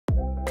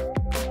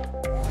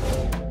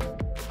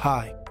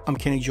Hi, I'm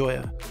Kenny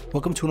Joya.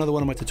 Welcome to another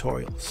one of my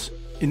tutorials.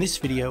 In this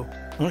video,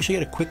 I'm going to show you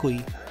how to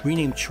quickly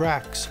rename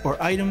tracks or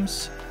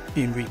items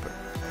in Reaper.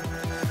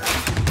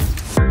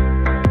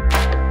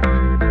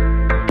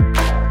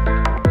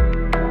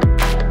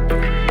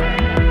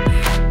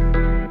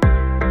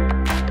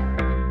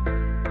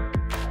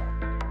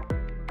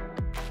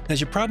 As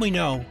you probably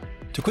know,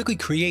 to quickly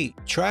create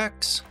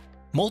tracks,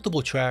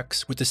 multiple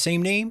tracks with the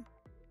same name,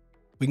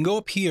 we can go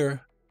up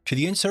here to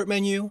the Insert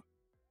menu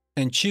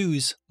and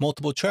choose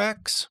Multiple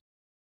Tracks.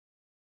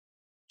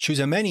 Choose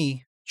how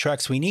many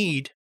tracks we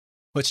need.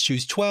 Let's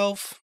choose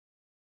 12.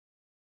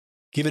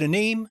 Give it a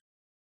name.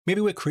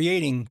 Maybe we're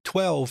creating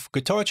 12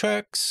 guitar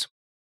tracks.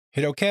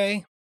 Hit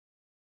OK.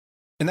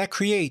 And that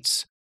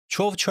creates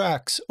 12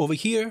 tracks over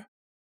here,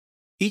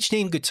 each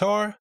named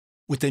guitar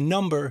with the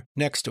number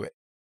next to it,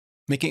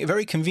 making it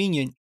very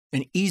convenient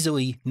and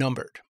easily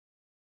numbered.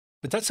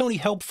 But that's only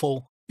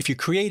helpful if you're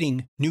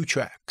creating new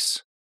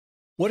tracks.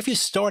 What if you're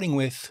starting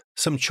with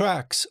some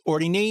tracks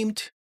already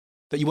named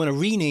that you want to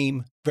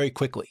rename very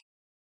quickly?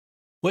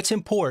 Let's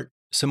import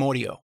some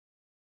audio.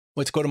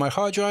 Let's go to my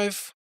hard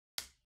drive.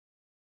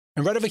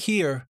 And right over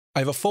here, I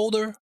have a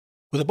folder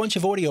with a bunch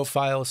of audio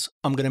files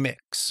I'm going to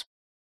mix.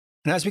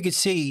 And as we can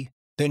see,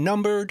 they're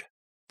numbered.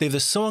 They have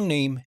the song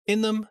name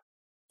in them,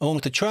 along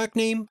with the track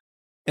name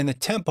and the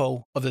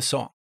tempo of the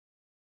song,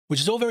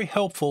 which is all very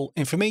helpful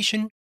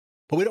information,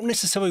 but we don't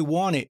necessarily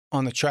want it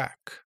on the track,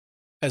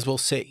 as we'll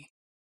see.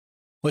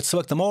 Let's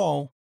select them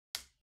all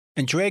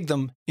and drag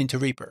them into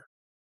Reaper,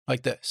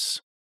 like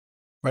this.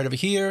 Right over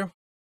here,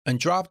 and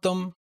drop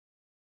them.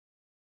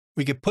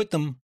 We could put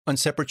them on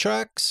separate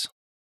tracks,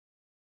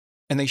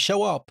 and they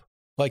show up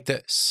like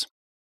this.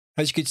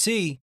 As you can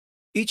see,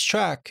 each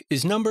track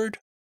is numbered,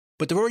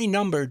 but they're already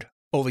numbered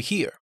over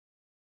here.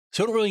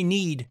 So I don't really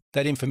need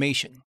that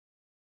information.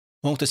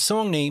 Along with the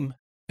song name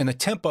and the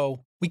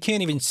tempo, we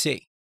can't even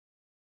see.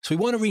 So we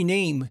want to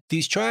rename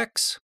these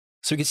tracks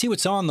so we can see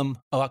what's on them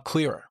a lot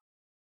clearer.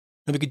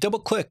 And we could double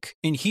click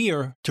in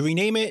here to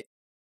rename it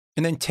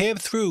and then tab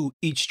through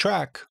each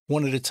track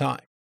one at a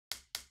time.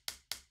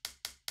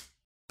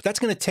 But that's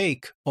going to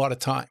take a lot of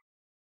time.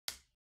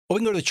 Or we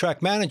can go to the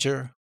track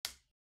manager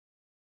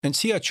and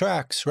see our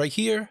tracks right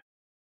here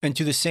and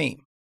do the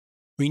same.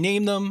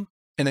 Rename them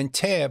and then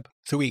tab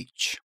through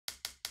each.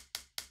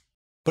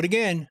 But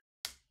again,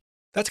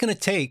 that's going to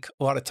take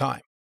a lot of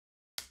time.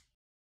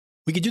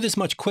 We could do this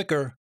much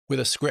quicker with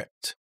a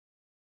script.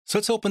 So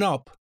let's open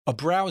up a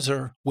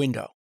browser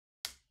window.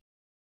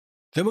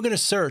 Then we're going to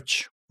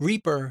search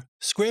Reaper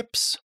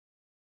Scripts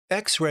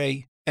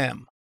X-Ray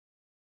M.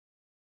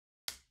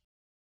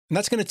 And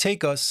that's going to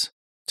take us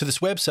to this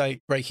website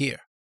right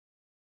here.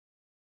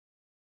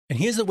 And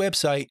here's the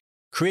website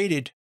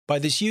created by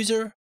this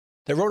user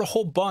that wrote a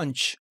whole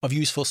bunch of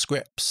useful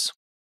scripts.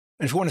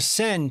 And if you want to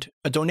send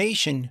a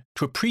donation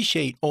to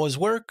appreciate all his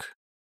work,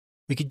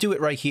 we could do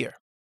it right here.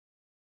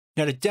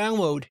 Now to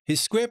download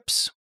his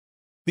scripts,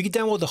 we could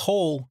download the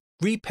whole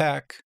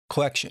Repack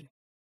collection,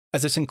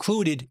 as it's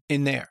included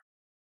in there.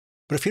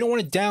 But if you don't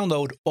want to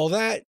download all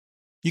that,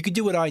 you could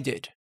do what I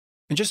did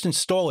and just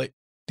install it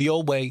the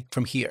old way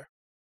from here.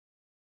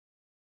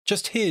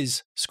 Just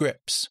his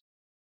scripts.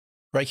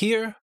 Right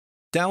here,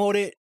 download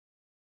it,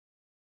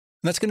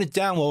 and that's going to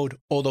download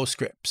all those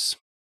scripts.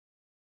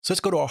 So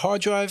let's go to our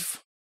hard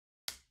drive,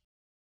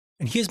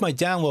 and here's my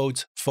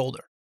downloads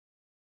folder.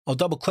 I'll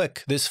double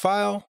click this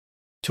file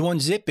to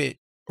unzip it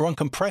or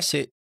uncompress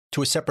it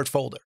to a separate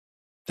folder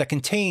that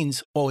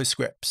contains all his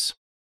scripts.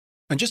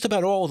 And just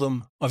about all of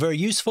them are very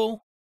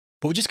useful,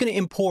 but we're just going to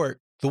import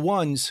the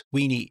ones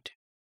we need.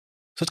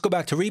 So let's go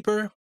back to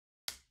Reaper.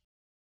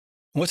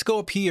 Let's go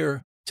up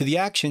here to the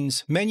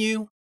Actions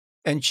menu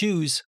and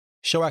choose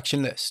Show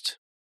Action List.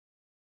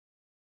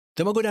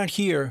 Then we'll go down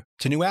here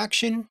to New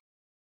Action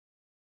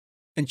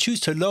and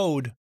choose to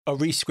load a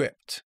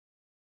rescript.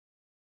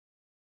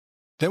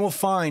 Then we'll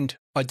find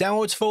our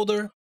Downloads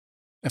folder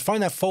and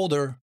find that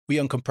folder we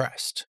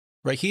uncompressed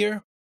right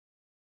here.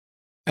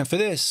 And for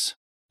this,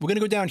 we're going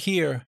to go down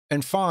here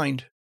and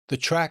find the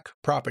track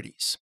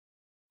properties.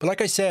 But like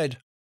I said,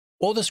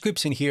 all the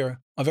scripts in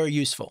here are very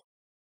useful.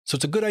 So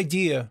it's a good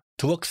idea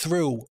to look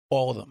through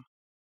all of them.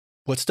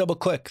 Let's double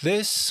click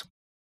this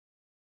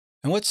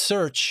and let's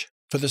search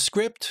for the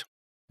script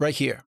right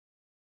here.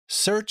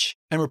 Search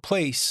and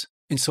replace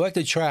in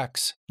selected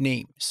tracks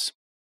names.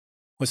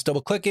 Let's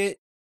double click it,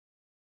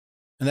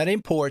 and that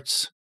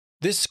imports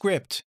this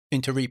script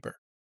into Reaper.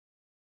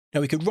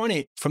 Now we could run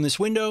it from this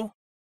window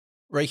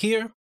right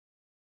here,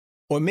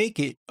 or make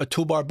it a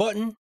toolbar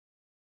button,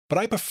 but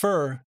I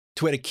prefer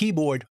to add a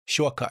keyboard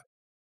shortcut.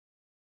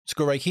 Let's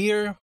go right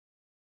here,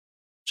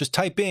 just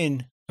type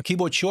in a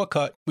keyboard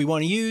shortcut we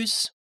want to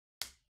use,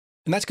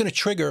 and that's going to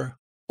trigger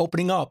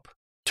opening up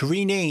to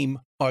rename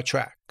our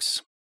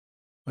tracks.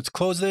 Let's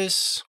close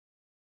this,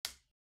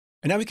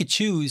 and now we could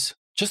choose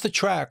just the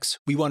tracks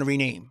we want to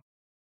rename.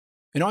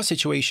 In our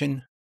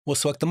situation, we'll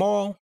select them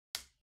all,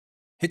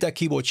 hit that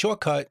keyboard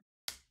shortcut,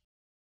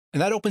 and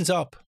that opens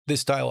up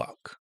this dialog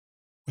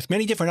with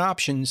many different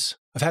options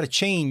of how to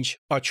change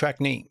our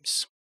track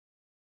names.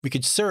 we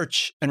could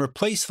search and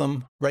replace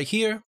them right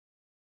here.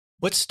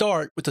 Let's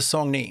start with the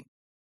song name.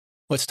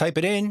 Let's type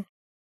it in.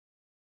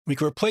 We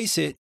can replace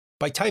it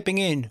by typing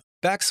in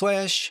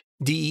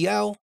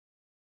 \del.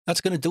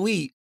 That's going to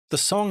delete the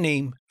song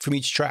name from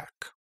each track.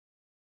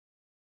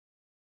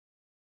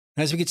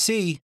 As we can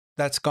see,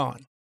 that's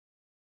gone.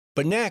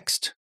 But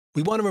next,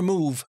 we want to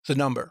remove the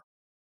number,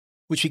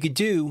 which we could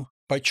do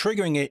by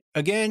triggering it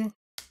again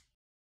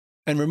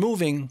and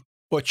removing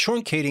or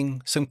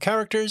truncating some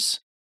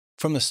characters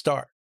from the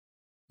start.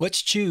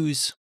 Let's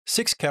choose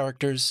 6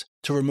 characters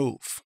to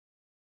remove.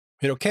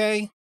 Hit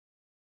OK,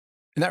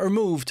 and that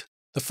removed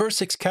the first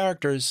 6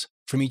 characters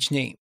from each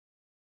name.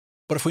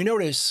 But if we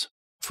notice,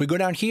 if we go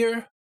down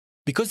here,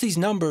 because these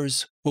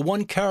numbers were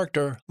 1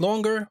 character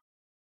longer,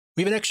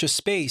 we have an extra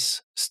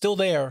space still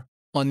there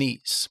on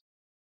these.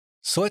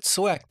 So let's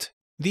select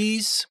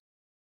these,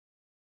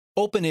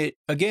 open it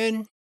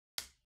again,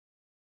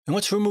 and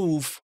let's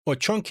remove or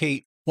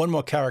truncate 1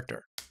 more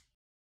character.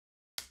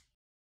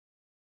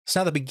 So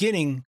now the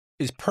beginning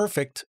is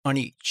perfect on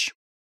each.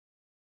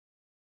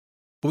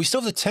 But we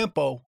still have the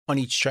tempo on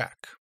each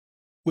track,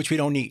 which we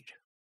don't need.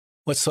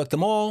 Let's select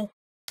them all,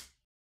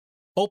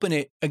 open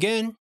it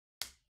again,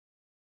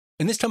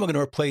 and this time we're going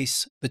to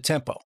replace the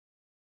tempo.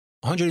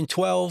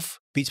 112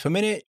 beats per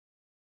minute,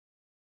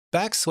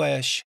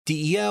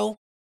 \del,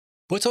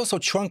 but let's also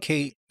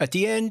truncate at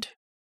the end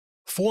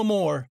 4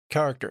 more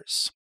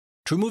characters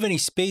to remove any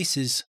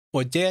spaces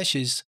or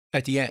dashes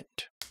at the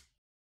end.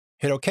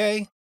 Hit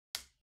OK.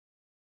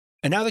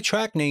 And now the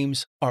track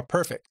names are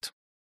perfect.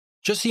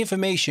 Just the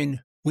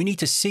information we need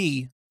to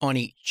see on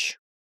each.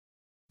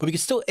 But we can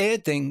still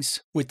add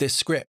things with this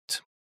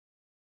script.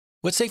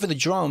 Let's say for the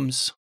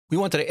drums, we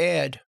wanted to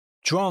add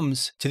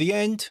drums to the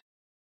end.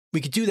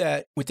 We could do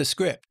that with the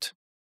script.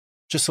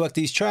 Just select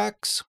these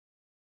tracks,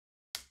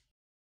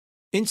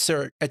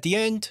 insert at the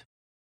end,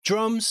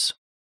 drums,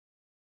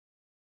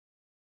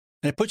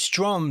 and it puts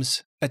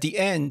drums at the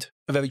end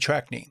of every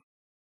track name.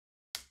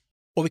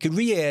 Or we could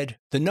re-add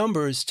the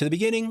numbers to the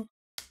beginning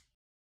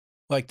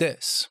like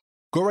this.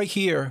 Go right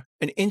here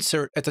and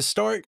insert at the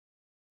start,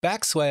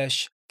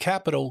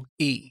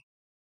 \E.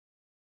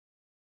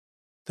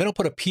 Then I'll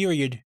put a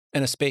period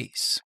and a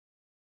space.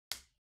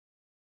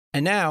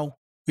 And now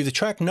we have the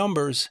track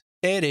numbers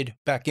added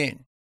back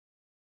in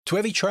to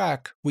every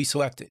track we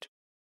selected.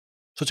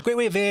 So it's a great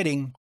way of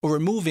adding or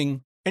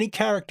removing any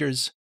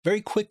characters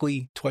very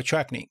quickly to our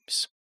track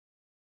names.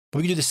 But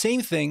we can do the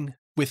same thing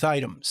with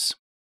items.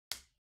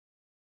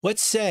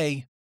 Let's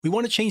say we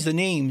want to change the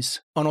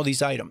names on all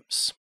these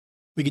items.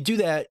 We could do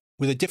that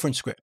with a different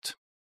script.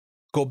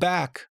 Go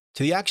back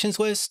to the actions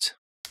list,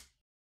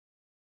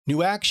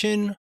 new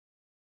action,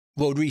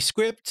 load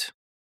rescript,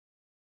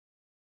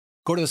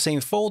 go to the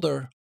same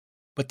folder,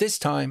 but this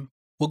time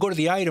we'll go to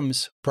the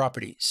items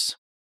properties.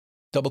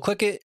 Double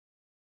click it,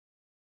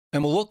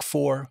 and we'll look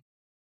for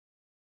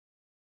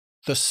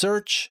the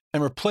search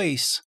and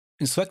replace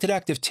in selected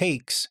active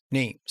takes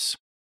names,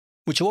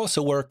 which will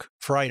also work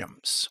for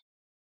items.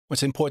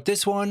 Let's import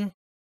this one,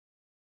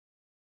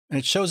 and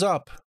it shows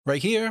up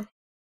right here.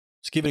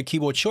 Let's give it a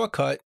keyboard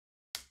shortcut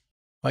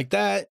like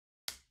that.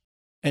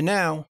 And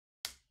now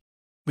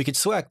we can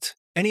select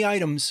any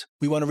items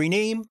we want to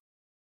rename,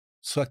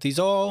 select these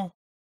all,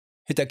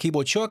 hit that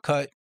keyboard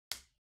shortcut,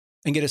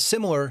 and get a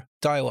similar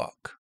dialog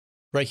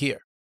right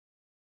here.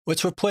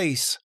 Let's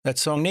replace that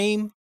song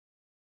name,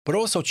 but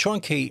also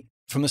truncate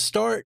from the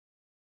start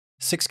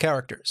 6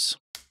 characters.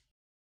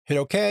 Hit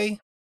OK,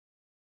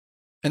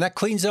 and that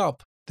cleans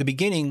up the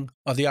beginning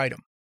of the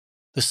item,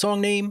 the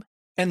song name,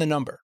 and the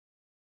number.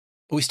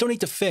 But we still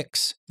need to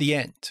fix the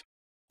end,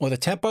 or the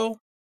tempo.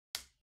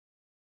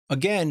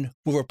 Again,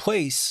 we'll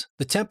replace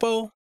the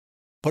tempo,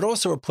 but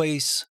also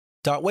replace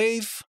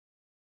 .wave.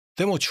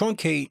 Then we'll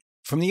truncate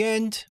from the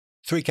end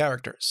 3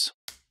 characters.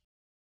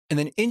 And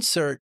then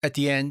insert at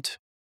the end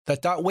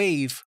that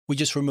 .wave we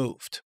just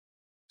removed.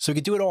 So we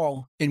can do it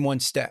all in one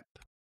step.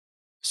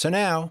 So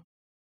now,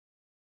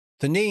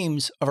 the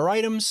names of our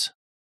items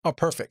are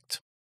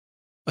perfect,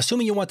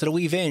 assuming you wanted to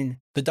leave in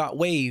the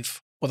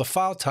 .wave or the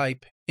file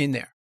type in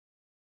there.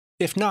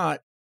 If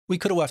not, we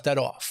could have left that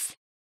off,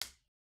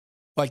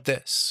 like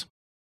this.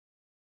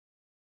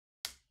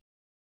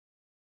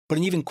 But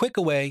an even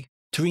quicker way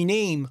to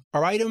rename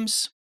our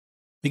items,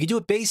 we can do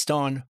it based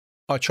on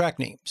our track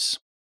names.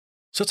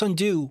 So let's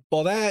undo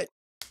all that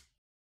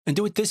and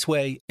do it this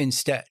way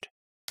instead.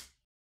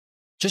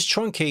 Just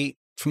truncate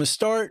from the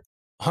start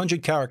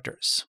 100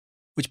 characters,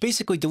 which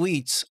basically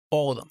deletes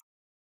all of them.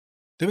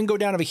 Then we can go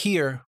down over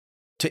here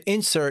to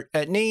insert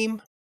at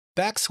name,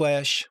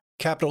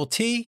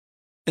 \T,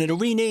 and it'll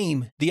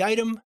rename the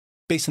item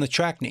based on the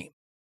track name.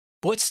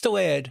 But let's still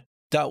add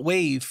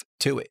 .wave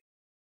to it.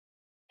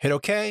 Hit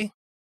OK.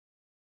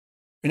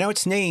 And now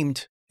it's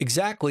named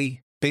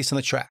exactly based on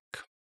the track,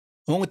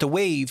 along with the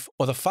wave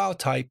or the file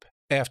type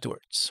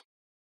afterwards.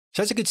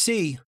 So as you can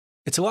see,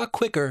 it's a lot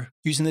quicker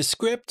using this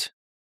script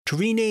to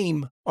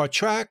rename our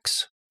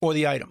tracks or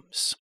the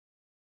items.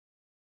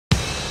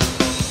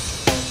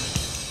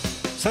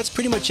 So that's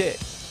pretty much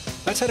it.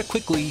 That's how to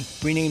quickly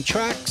rename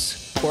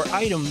tracks or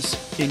items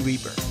in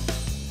Reaper.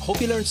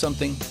 Hope you learned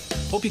something,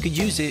 hope you could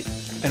use it,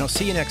 and I'll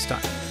see you next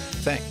time.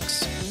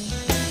 Thanks.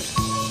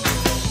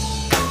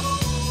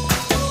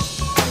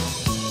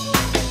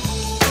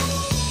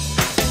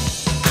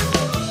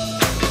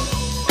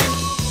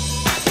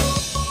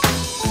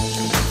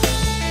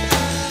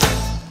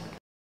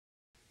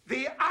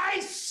 The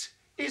ice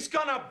is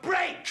gonna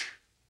break!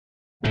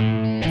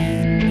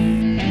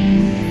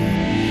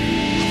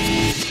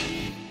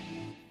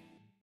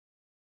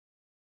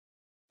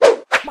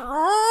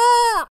 Bye.